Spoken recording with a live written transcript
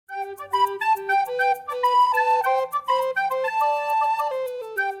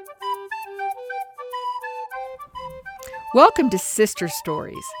Welcome to Sister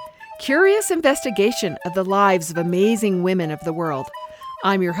Stories, curious investigation of the lives of amazing women of the world.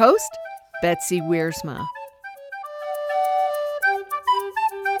 I'm your host, Betsy Wiersma.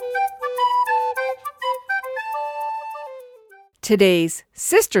 Today's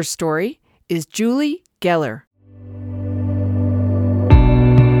sister story is Julie Geller.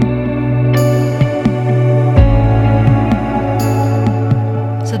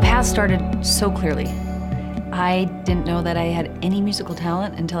 So the path started so clearly. I didn't know that I had any musical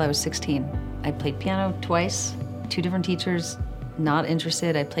talent until I was 16. I played piano twice, 2 different teachers, not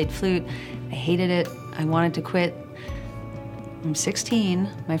interested. I played flute. I hated it. I wanted to quit. I'm 16.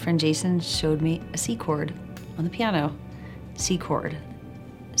 My friend Jason showed me a C chord on the piano. C chord.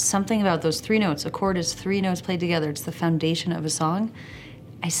 Something about those 3 notes. A chord is 3 notes played together. It's the foundation of a song.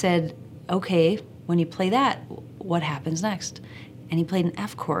 I said, okay, when you play that, what happens next? And he played an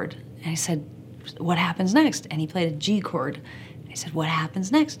F chord. And I said, what happens next? And he played a G chord. I said, what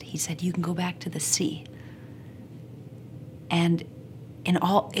happens next? He said, you can go back to the C. And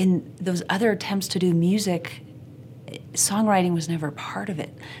in those other attempts to do music, songwriting was never a part of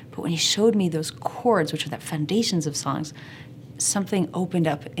it. But when he showed me those chords, which are the foundations of songs, something opened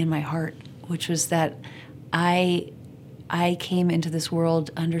up in my heart, which was that I came into this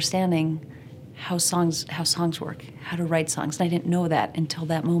world understanding how songs work, how to write songs. And I didn't know that until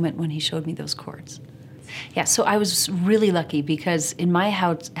that moment when he showed me those chords. Yeah, so I was really lucky because in my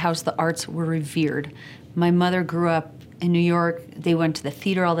house the arts were revered. My mother grew up in New York. They went to the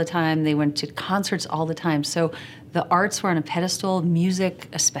theater all the time. They went to concerts all the time. So the arts were on a pedestal, music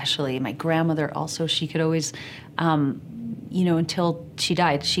especially. My grandmother also, she could always, until she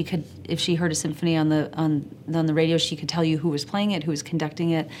died, she could, if she heard a symphony on the radio, she could tell you who was playing it, who was conducting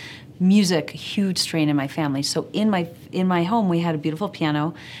it. Music, a huge strain in my family. So in my home, we had a beautiful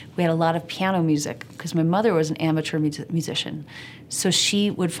piano. We had a lot of piano music because my mother was an amateur musician. So she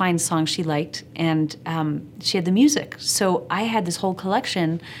would find songs she liked, and she had the music. So I had this whole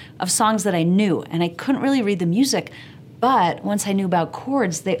collection of songs that I knew, and I couldn't really read the music. But once I knew about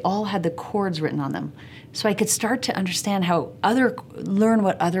chords, they all had the chords written on them. So I could start to understand learn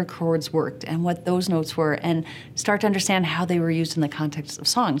what other chords worked and what those notes were, and start to understand how they were used in the context of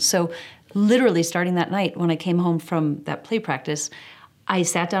songs. So literally starting that night when I came home from that play practice, I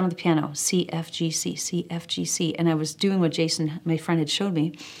sat down at the piano, C, F, G, C, C, F, G, C, and I was doing what Jason, my friend, had showed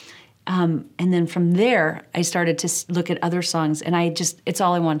me. And then from there, I started to look at other songs, and it's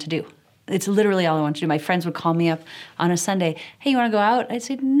all I wanted to do. It's literally all I wanted to do. My friends would call me up on a Sunday, hey, you want to go out? I'd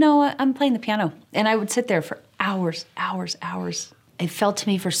say, no, I'm playing the piano. And I would sit there for hours. It felt to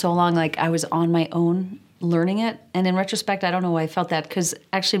me for so long like I was on my own learning it. And in retrospect, I don't know why I felt that, because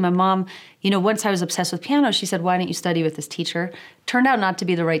actually my mom, once I was obsessed with piano, she said, why don't you study with this teacher? Turned out not to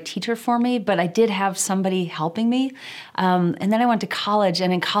be the right teacher for me, but I did have somebody helping me. And then I went to college,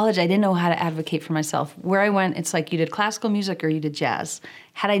 and in college, I didn't know how to advocate for myself. Where I went, it's like you did classical music or you did jazz.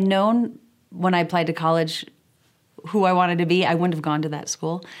 Had I known when I applied to college who I wanted to be, I wouldn't have gone to that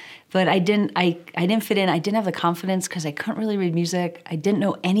school. But I didn't fit in. I didn't have the confidence because I couldn't really read music. I didn't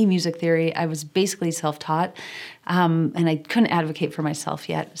know any music theory. I was basically self-taught, and I couldn't advocate for myself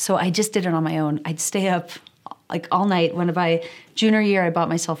yet. So I just did it on my own. I'd stay up like all night. By junior year, I bought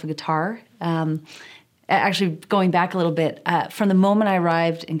myself a guitar. Actually, going back a little bit, from the moment I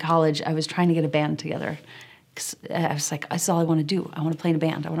arrived in college, I was trying to get a band together. I was like, that's all I want to do. I want to play in a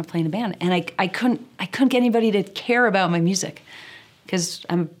band. And I couldn't get anybody to care about my music because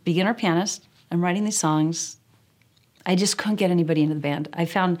I'm a beginner pianist. I'm writing these songs. I just couldn't get anybody into the band. I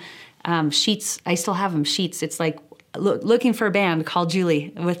found sheets. I still have them, sheets. It's like looking for a band called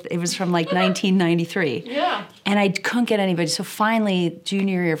Julie. It was from like 1993. Yeah. And I couldn't get anybody. So finally,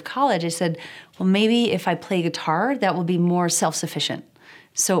 junior year of college, I said, well, maybe if I play guitar, that will be more self-sufficient.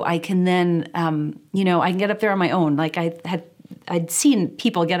 So I can then, I can get up there on my own. Like I'd seen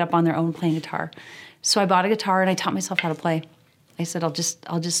people get up on their own playing guitar. So I bought a guitar and I taught myself how to play. I said, I'll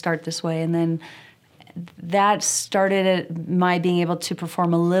just start this way. And then that started my being able to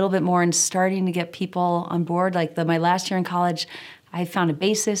perform a little bit more and starting to get people on board. Like my last year in college, I found a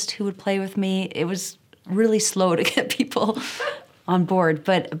bassist who would play with me. It was really slow to get people on board.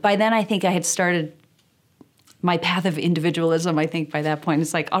 But by then I think I had started my path of individualism. I think by that point,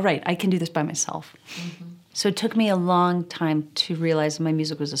 it's like, all right, I can do this by myself. Mm-hmm. So it took me a long time to realize my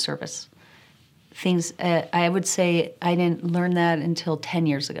music was a service. I would say I didn't learn that until 10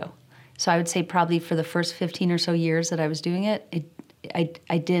 years ago. So I would say probably for the first 15 or so years that I was doing it,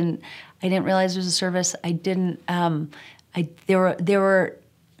 I didn't realize it was a service. There were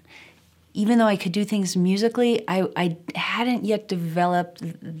even though I could do things musically, I hadn't yet developed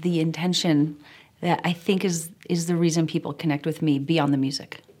the intention that I think is the reason people connect with me beyond the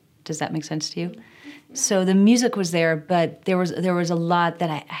music. Does that make sense to you? So the music was there, but there was a lot that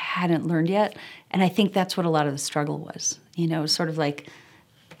I hadn't learned yet, and I think that's what a lot of the struggle was. Sort of like,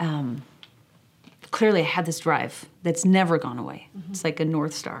 clearly I had this drive that's never gone away. Mm-hmm. It's like a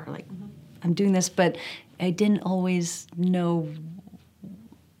North Star. Like, I'm doing this, but I didn't always know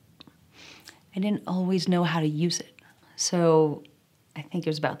how to use it. So I think it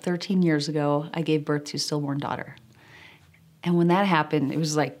was about 13 years ago, I gave birth to a stillborn daughter. And when that happened, it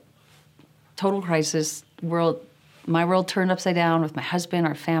was like total crisis. My world turned upside down with my husband,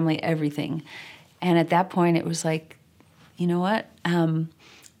 our family, everything. And at that point, it was like, you know what?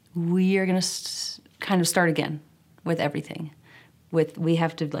 We are going to kind of start again with everything. We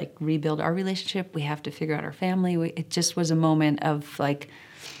have to like rebuild our relationship. We have to figure out our family. It just was a moment of like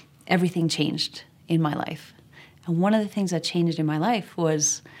everything changed in my life. And one of the things that changed in my life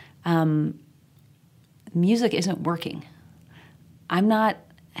was music isn't working. I'm not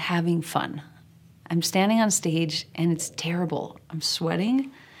having fun. I'm standing on stage and it's terrible. I'm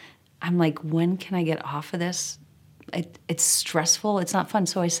sweating. I'm like, when can I get off of this? It's stressful. It's not fun.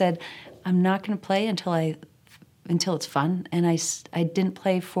 So I said, I'm not going to play until it's fun. And I didn't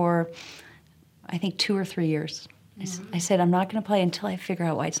play for, I think, 2 or 3 years. Mm-hmm. I said, I'm not going to play until I figure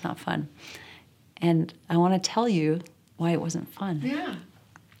out why it's not fun. And I want to tell you why it wasn't fun. Yeah.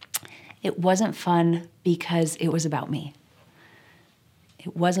 It wasn't fun because it was about me.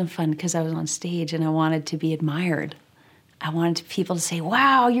 It wasn't fun because I was on stage and I wanted to be admired. I wanted people to say,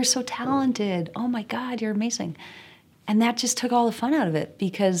 wow, you're so talented. Oh my God, you're amazing. And that just took all the fun out of it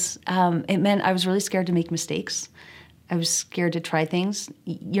because it meant I was really scared to make mistakes. I was scared to try things.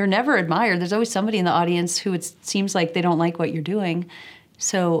 You're never admired. There's always somebody in the audience who it seems like they don't like what you're doing.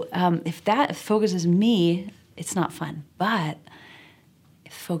 So if that focuses me, it's not fun. But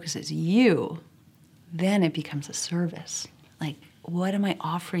if it focuses you, then it becomes a service. Like, what am I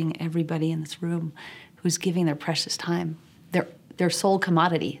offering everybody in this room who's giving their precious time, their sole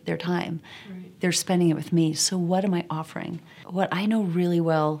commodity, their time? Right. They're spending it with me. So what am I offering? What I know really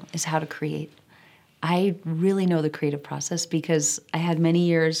well is how to create. I really know the creative process because I had many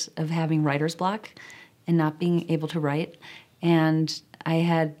years of having writer's block and not being able to write. And I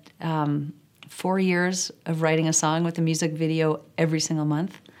had 4 years of writing a song with a music video every single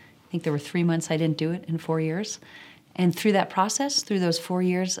month. I think there were 3 months I didn't do it in 4 years. And through that process, through those 4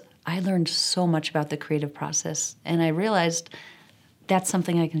 years, I learned so much about the creative process. And I realized that's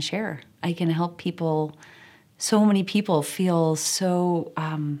something I can share. I can help people. So many people feel so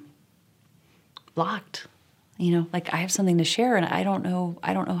blocked. Like I have something to share and I don't know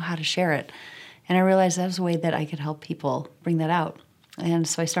how to share it. And I realized that was a way that I could help people bring that out. And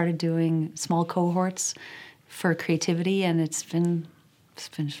so I started doing small cohorts for creativity, and it's been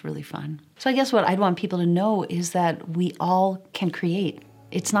just really fun. So I guess what I'd want people to know is that we all can create.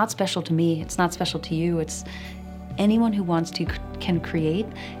 It's not special to me. It's not special to you. It's anyone who wants to can create.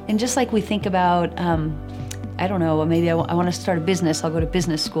 And just like we think about, I don't know, maybe I want to start a business, I'll go to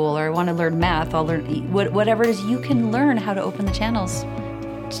business school, or I want to learn math, I'll learn whatever it is. You can learn how to open the channels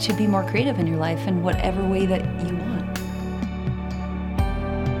to be more creative in your life in whatever way that you want.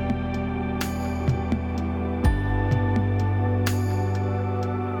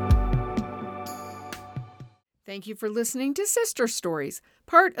 Thank you for listening to Sister Stories,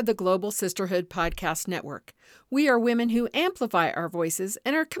 part of the Global Sisterhood Podcast Network. We are women who amplify our voices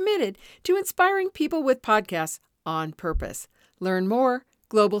and are committed to inspiring people with podcasts on purpose. Learn more,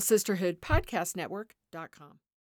 globalsisterhoodpodcastnetwork.com.